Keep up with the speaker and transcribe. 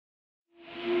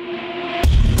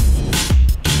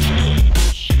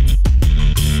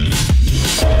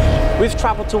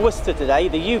travelled to Worcester today,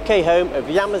 the UK home of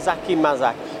Mazak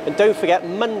MACH. And don't forget,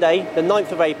 Monday, the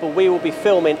 9th of April, we will be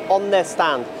filming on their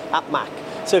stand at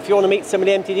MACH. So if you want to meet some of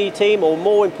the MTD team, or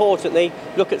more importantly,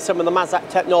 look at some of the Mazak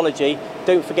technology,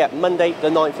 don't forget, Monday, the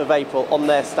 9th of April, on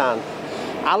their stand.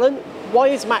 Alan, why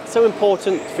is MACH so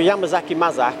important for Mazak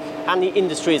MACH and the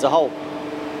industry as a whole?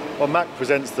 Well, MACH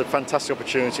presents the fantastic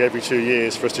opportunity every 2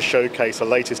 years for us to showcase the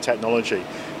latest technology.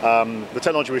 The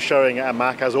technology we're showing at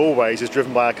MACH, as always, is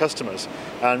driven by our customers.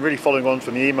 And really following on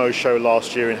from the EMO show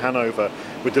last year in Hanover,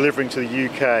 we're delivering to the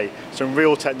UK some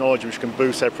real technology which can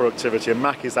boost their productivity. And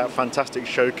MACH is that fantastic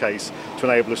showcase to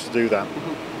enable us to do that.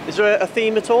 Is there a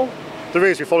theme at all? There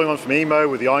is. We're following on from EMO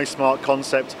with the iSmart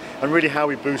concept and really how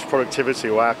we boost productivity,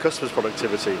 or our customers'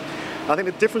 productivity. I think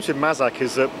the difference with Mazak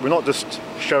is that we're not just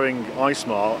showing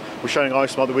iSmart, we're showing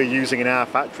iSmart that we're using in our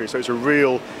factory. So it's a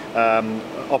real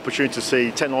opportunity to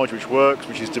see technology which works,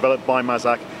 which is developed by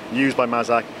Mazak, used by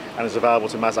Mazak, and is available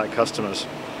to Mazak customers.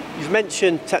 You've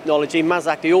mentioned technology.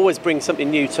 Mazak, they always bring something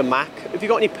new to MACH. Have you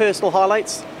got any personal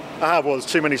highlights? Well, there's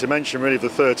too many to mention really of the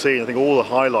 13, I think all the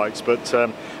highlights, but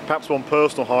perhaps one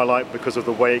personal highlight because of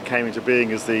the way it came into being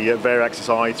is the Variaxis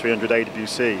i300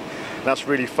 AWC. That's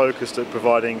really focused at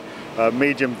providing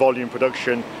medium volume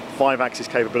production, 5-axis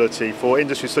capability for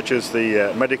industries such as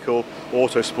the medical,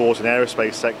 auto, sport and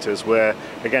aerospace sectors, where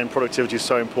again productivity is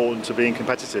so important to being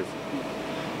competitive.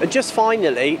 And just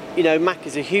finally, you know, MACH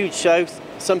is a huge show.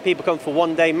 Some people come for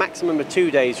 1 day, maximum of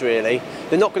 2 days really.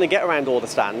 They're not going to get around all the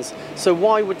stands. So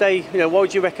why would why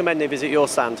would you recommend they visit your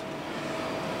stand?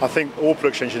 I think all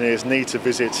production engineers need to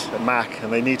visit MACH,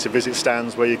 and they need to visit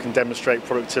stands where you can demonstrate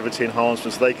productivity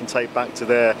enhancements they can take back to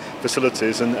their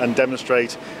facilities and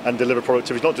demonstrate and deliver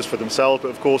productivity, not just for themselves, but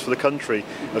of course for the country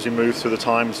as we move through the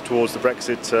times towards the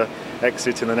Brexit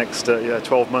exit in the next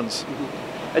 12 months.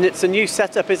 And it's a new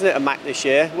setup, isn't it, at MACH this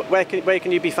year? Where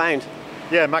can you be found?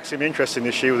 Yeah, MACH's going to be interesting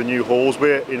this year with the new halls.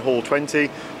 We're in Hall 20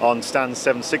 on stands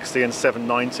 760 and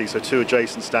 790, so 2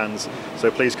 adjacent stands. So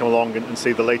please come along and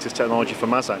see the latest technology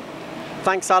from Mazak.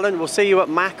 Thanks, Alan. We'll see you at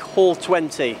MACH Hall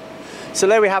 20. So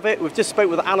there we have it. We've just spoke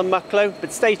with Alan Mucklow,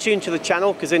 but stay tuned to the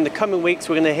channel because in the coming weeks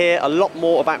we're going to hear a lot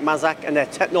more about Mazak and their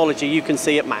technology you can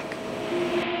see at MACH.